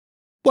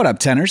What up,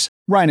 Tenors?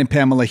 Ryan and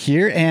Pamela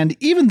here, and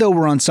even though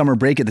we're on summer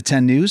break at the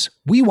 10 News,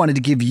 we wanted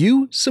to give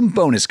you some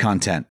bonus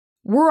content.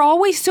 We're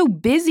always so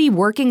busy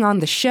working on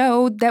the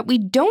show that we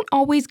don't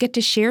always get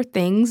to share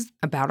things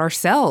about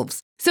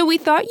ourselves. So we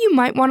thought you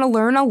might want to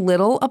learn a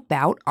little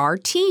about our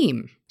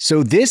team.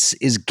 So this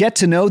is Get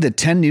to Know the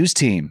 10 News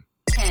team.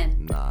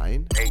 10,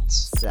 9, 8,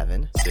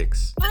 7,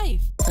 6,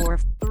 5, 4,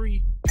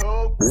 3, 2,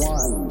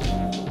 1.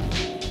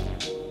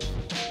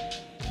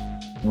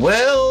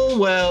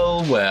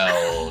 Well,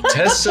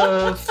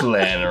 Tessa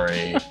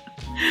Flannery.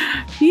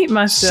 Eat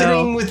myself.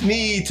 Sitting with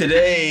me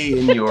today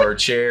in your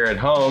chair at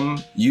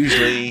home.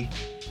 Usually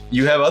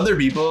you have other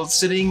people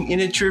sitting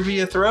in a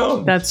trivia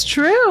throne. That's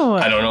true.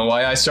 I don't know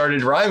why I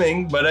started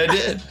rhyming, but I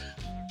did.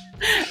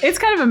 It's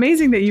kind of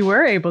amazing that you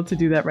were able to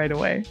do that right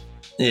away.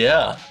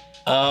 Yeah.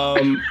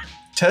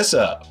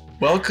 Tessa,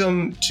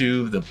 welcome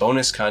to the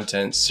bonus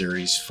content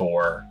series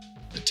for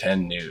the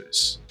 10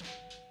 News.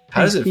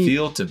 How does it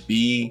feel to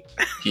be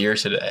here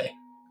today?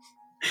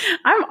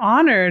 I'm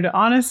honored,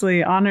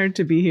 honestly, honored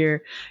to be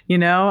here. You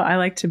know, I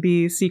like to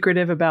be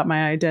secretive about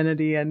my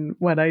identity and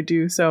what I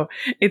do. So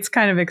it's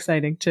kind of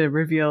exciting to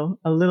reveal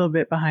a little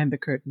bit behind the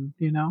curtain,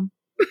 you know?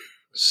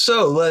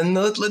 So then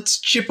let's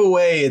chip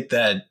away at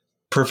that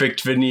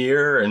perfect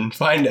veneer and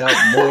find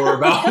out more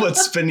about what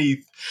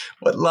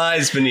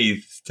lies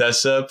beneath,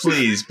 Tessa,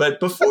 please. But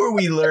before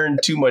we learn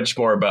too much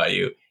more about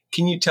you,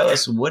 can you tell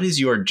us what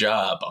is your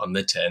job on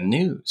the 10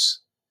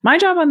 News? My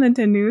job on the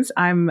 10 News,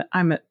 I'm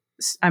a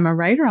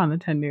writer on the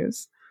 10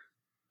 News,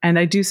 and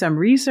I do some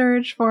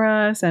research for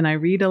us, and I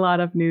read a lot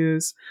of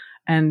news,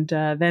 and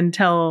then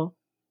tell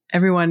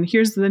everyone,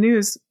 here's the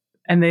news,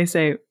 and they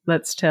say,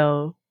 let's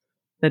tell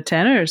the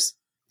tenors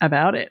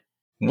about it.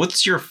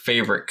 What's your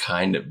favorite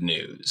kind of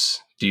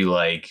news? Do you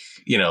like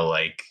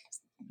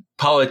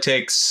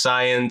politics,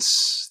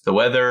 science, the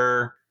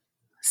weather?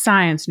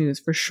 Science news,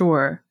 for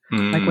sure.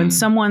 Like when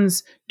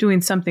someone's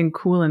doing something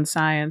cool in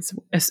science,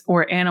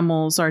 or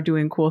animals are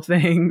doing cool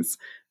things.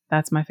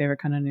 That's my favorite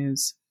kind of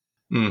news.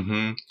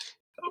 Mm-hmm.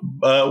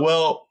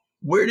 Well,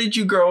 where did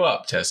you grow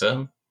up,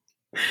 Tessa?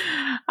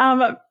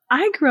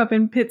 I grew up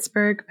in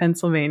Pittsburgh,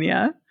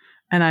 Pennsylvania,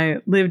 and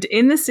I lived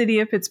in the city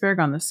of Pittsburgh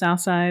on the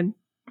south side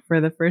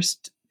for the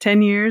first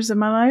 10 years of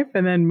my life,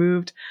 and then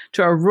moved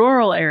to a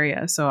rural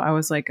area. So I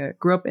was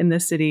grew up in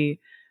the city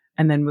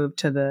and then moved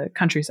to the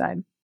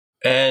countryside.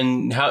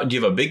 And how do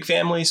you have a big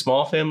family,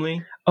 small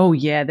family? Oh,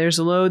 yeah, there's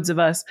loads of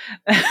us.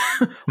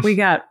 We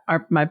got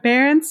my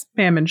parents,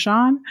 Pam and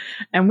Sean,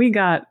 and we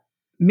got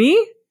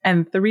me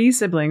and 3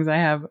 siblings. I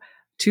have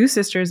 2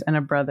 sisters and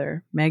a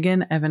brother,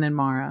 Megan, Evan, and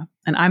Mara.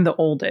 And I'm the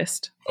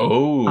oldest.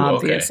 Oh,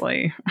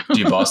 obviously. Okay.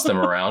 Do you boss them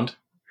around?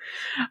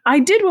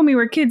 I did when we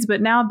were kids, but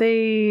now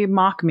they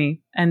mock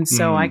me. And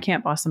so I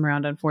can't boss them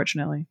around,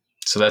 unfortunately.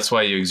 So that's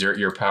why you exert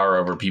your power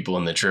over people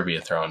in the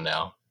trivia throne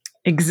now.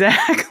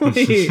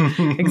 Exactly.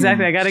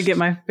 Exactly. I got to get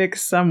my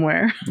fix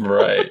somewhere.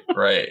 Right.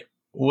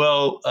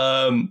 Well,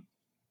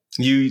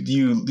 you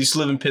used to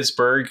live in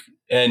Pittsburgh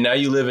and now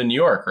you live in New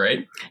York,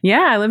 right?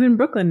 Yeah, I live in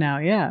Brooklyn now.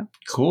 Yeah.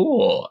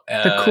 Cool.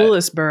 The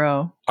coolest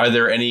borough. Are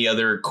there any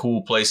other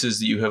cool places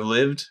that you have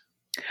lived?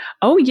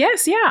 Oh,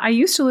 yes. Yeah. I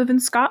used to live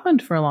in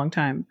Scotland for a long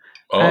time.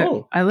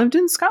 Oh. I lived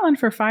in Scotland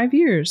for 5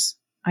 years.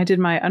 I did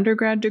my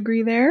undergrad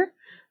degree there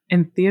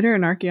in theater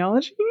and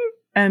archaeology.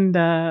 And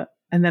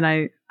then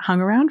I hung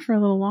around for a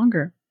little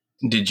longer.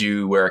 Did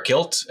you wear a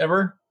kilt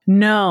ever?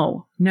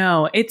 No.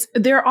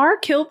 There are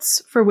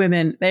kilts for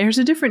women. There's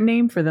a different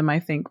name for them, I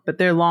think, but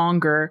they're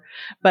longer.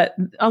 But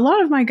a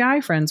lot of my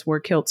guy friends wore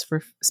kilts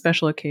for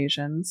special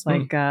occasions,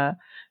 like,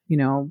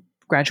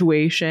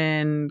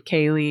 graduation,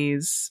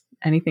 Kaylee's,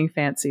 anything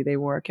fancy. They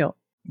wore a kilt.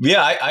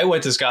 Yeah, I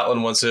went to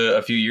Scotland once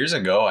a few years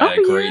ago. I had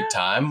a great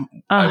time.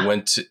 I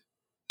went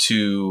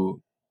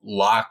to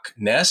Loch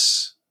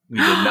Ness. We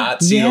did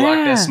not see the Loch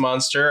Ness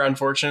Monster,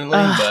 unfortunately.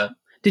 But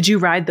did you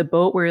ride the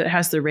boat where it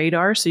has the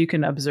radar so you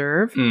can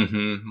observe?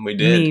 Mm-hmm, we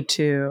did. Me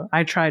too.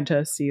 I tried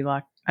to see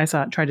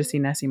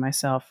Nessie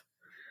myself,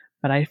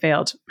 but I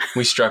failed.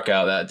 We struck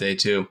out that day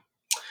too.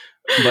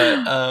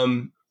 But how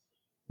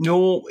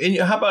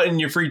about in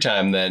your free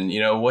time then? You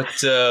know, what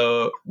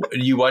do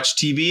you watch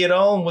TV at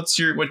all? What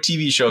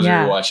TV shows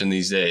are you watching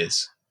these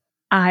days?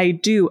 I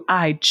do.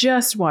 I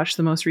just watched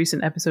the most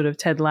recent episode of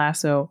Ted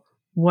Lasso.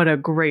 What a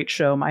great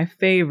show. My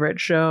favorite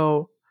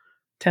show,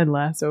 Ted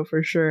Lasso,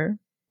 for sure.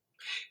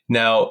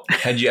 Now,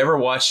 had you ever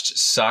watched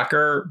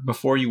soccer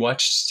before you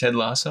watched Ted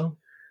Lasso?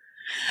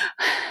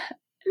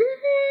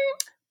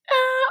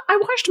 I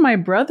watched my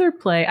brother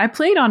play. I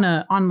played on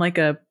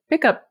a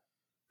pickup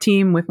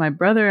team with my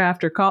brother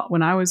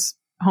when I was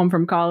home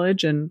from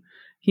college, and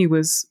he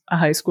was a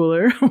high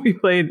schooler. We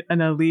played in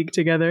a league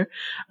together.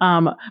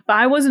 But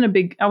I wasn't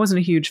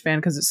a huge fan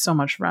because it's so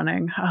much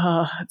running.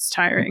 It's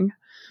tiring.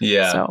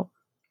 Yeah. So,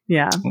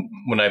 yeah.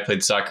 When I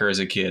played soccer as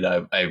a kid,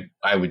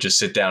 I would just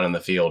sit down in the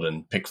field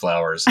and pick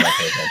flowers and not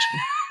pay attention.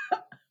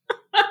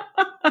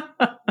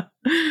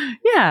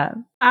 Yeah.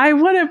 I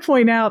want to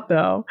point out,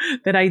 though,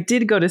 that I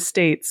did go to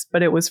States,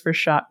 but it was for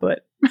shot put.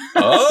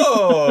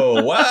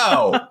 Oh,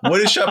 wow.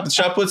 What is shot?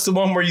 Shot put's the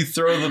one where you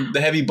throw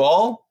the heavy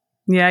ball?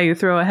 Yeah, you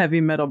throw a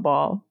heavy metal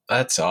ball.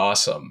 That's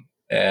awesome.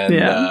 And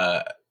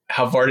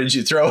how far did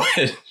you throw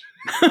it?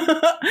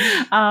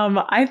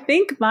 I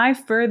think my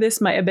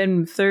furthest might have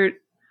been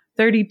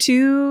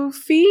 32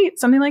 feet,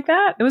 something like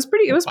that. It was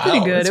pretty good.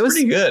 It was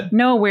pretty good.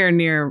 Nowhere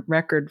near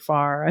record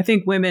far. I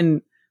think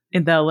women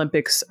in the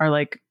Olympics are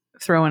like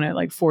throwing it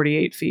like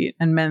 48 feet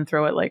and men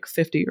throw it like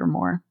 50 or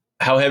more.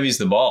 How heavy is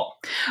the ball?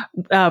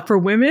 For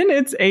women,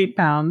 it's 8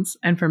 pounds.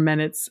 And for men,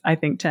 it's, I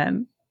think,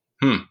 10.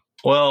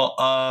 Well,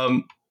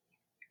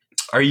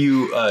 do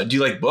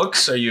you like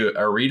books? Are you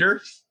a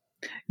reader?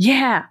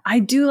 Yeah, I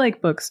do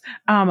like books.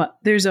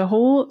 There's a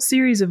whole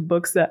series of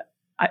books that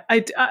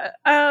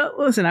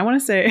listen, I want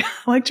to say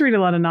I like to read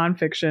a lot of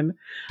nonfiction.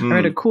 I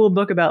read a cool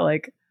book about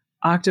like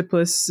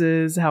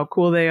octopuses, how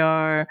cool they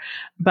are.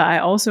 But I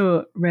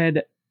also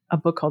read a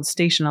book called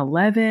Station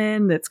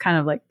 11 that's kind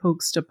of like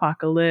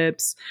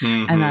post-apocalypse.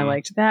 And I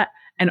liked that.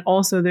 And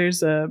also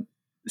there's a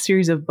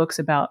series of books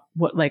about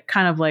what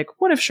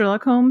if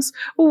Sherlock Holmes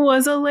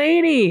was a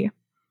lady?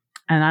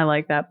 And I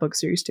like that book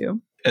series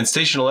too. And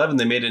Station 11,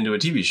 they made it into a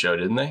TV show,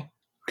 didn't they?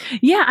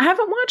 Yeah, I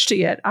haven't watched it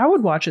yet. I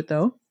would watch it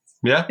though.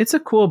 Yeah. It's a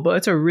cool book.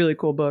 It's a really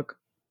cool book.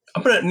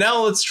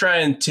 Now let's try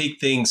and take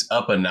things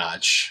up a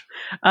notch.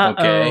 Uh-oh.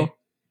 Okay.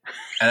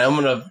 And I'm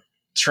going to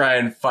try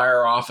and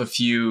fire off a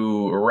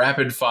few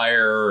rapid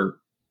fire,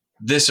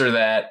 this or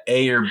that,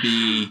 A or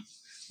B,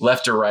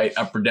 left or right,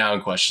 up or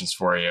down questions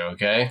for you.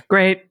 Okay.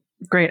 Great.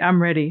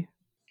 I'm ready.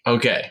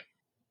 Okay.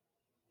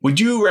 Would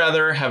you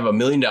rather have $1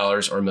 million or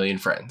 1 million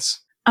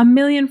friends? 1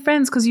 million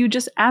friends, because you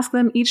just ask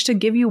them each to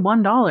give you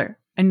 $1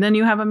 and then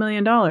you have $1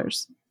 million.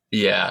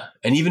 Yeah.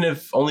 And even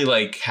if only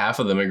like half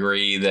of them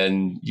agree,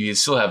 then you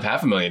still have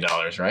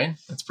 $500,000, right?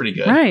 That's pretty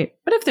good. Right.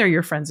 But if they're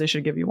your friends, they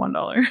should give you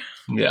 $1.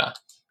 Yeah.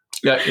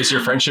 Yeah. Is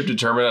your friendship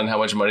determined on how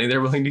much money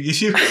they're willing to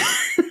give you?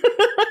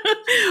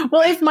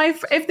 Well,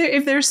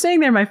 if they're saying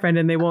they're my friend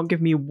and they won't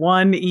give me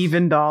 $1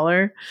 even,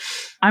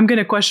 I'm going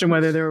to question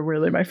whether they're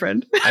really my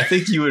friend. I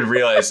think you would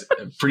realize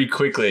pretty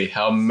quickly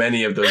how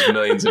many of those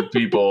millions of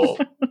people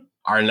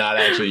are not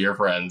actually your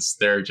friends.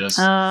 They're just,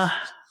 some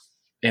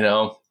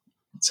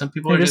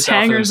people are just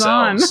out for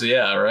themselves.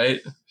 Yeah, right.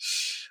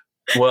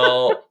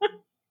 Well,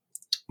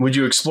 would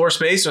you explore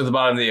space or the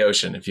bottom of the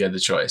ocean if you had the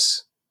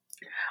choice?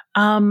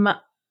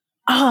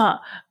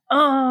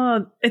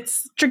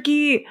 It's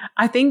tricky.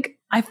 I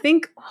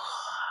think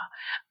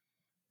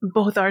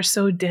both are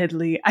so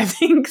deadly. I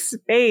think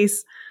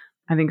space.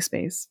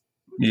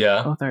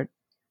 Yeah. Both are.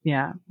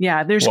 Yeah.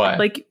 Yeah. There's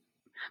Why?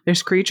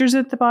 There's creatures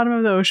at the bottom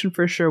of the ocean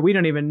for sure. We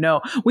don't even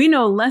know. We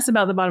know less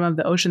about the bottom of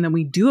the ocean than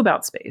we do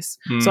about space.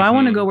 So I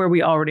want to go where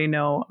we already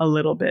know a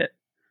little bit.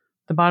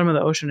 The bottom of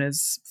the ocean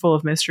is full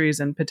of mysteries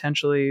and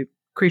potentially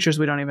creatures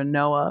we don't even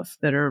know of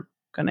that are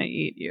going to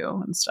eat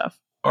you and stuff.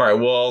 All right.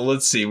 Well,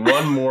 let's see.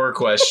 One more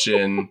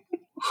question.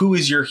 Who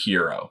is your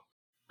hero?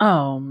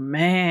 Oh,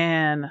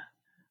 man.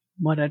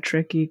 What a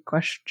tricky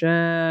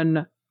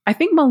question. I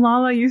think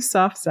Malala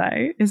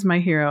Yousafzai is my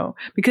hero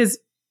because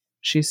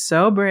she's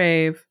so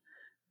brave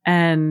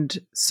and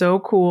so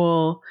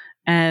cool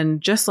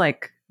and just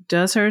like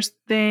does her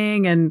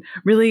thing and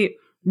really,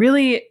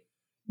 really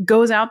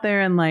goes out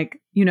there and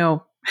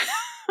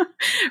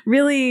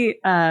really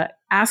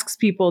asks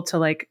people to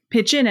like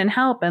pitch in and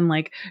help and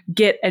like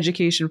get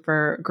education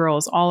for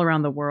girls all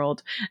around the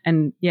world.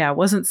 And yeah,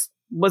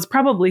 was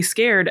probably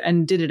scared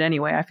and did it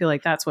anyway. I feel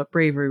like that's what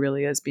bravery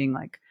really is, being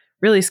like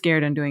really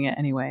scared and doing it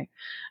anyway.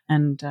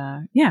 And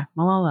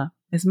Malala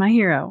is my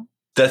hero.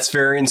 That's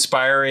very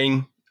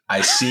inspiring.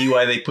 I see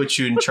why they put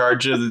you in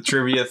charge of the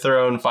trivia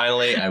throne.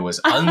 Finally, I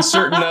was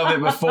uncertain of it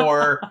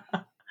before.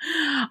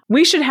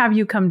 We should have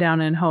you come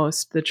down and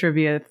host the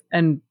trivia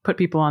and put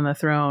people on the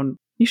throne.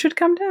 You should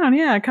come down.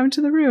 Yeah, come to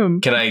the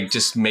room. Can I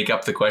just make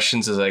up the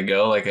questions as I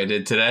go like I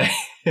did today?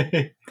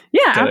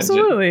 Yeah,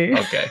 absolutely.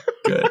 Okay,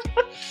 good.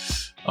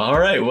 All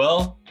right.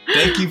 Well,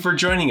 thank you for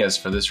joining us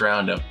for this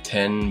round of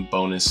 10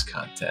 bonus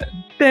content.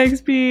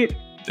 Thanks, Pete.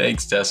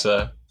 Thanks,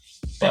 Tessa.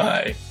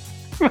 Bye.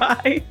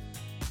 Bye.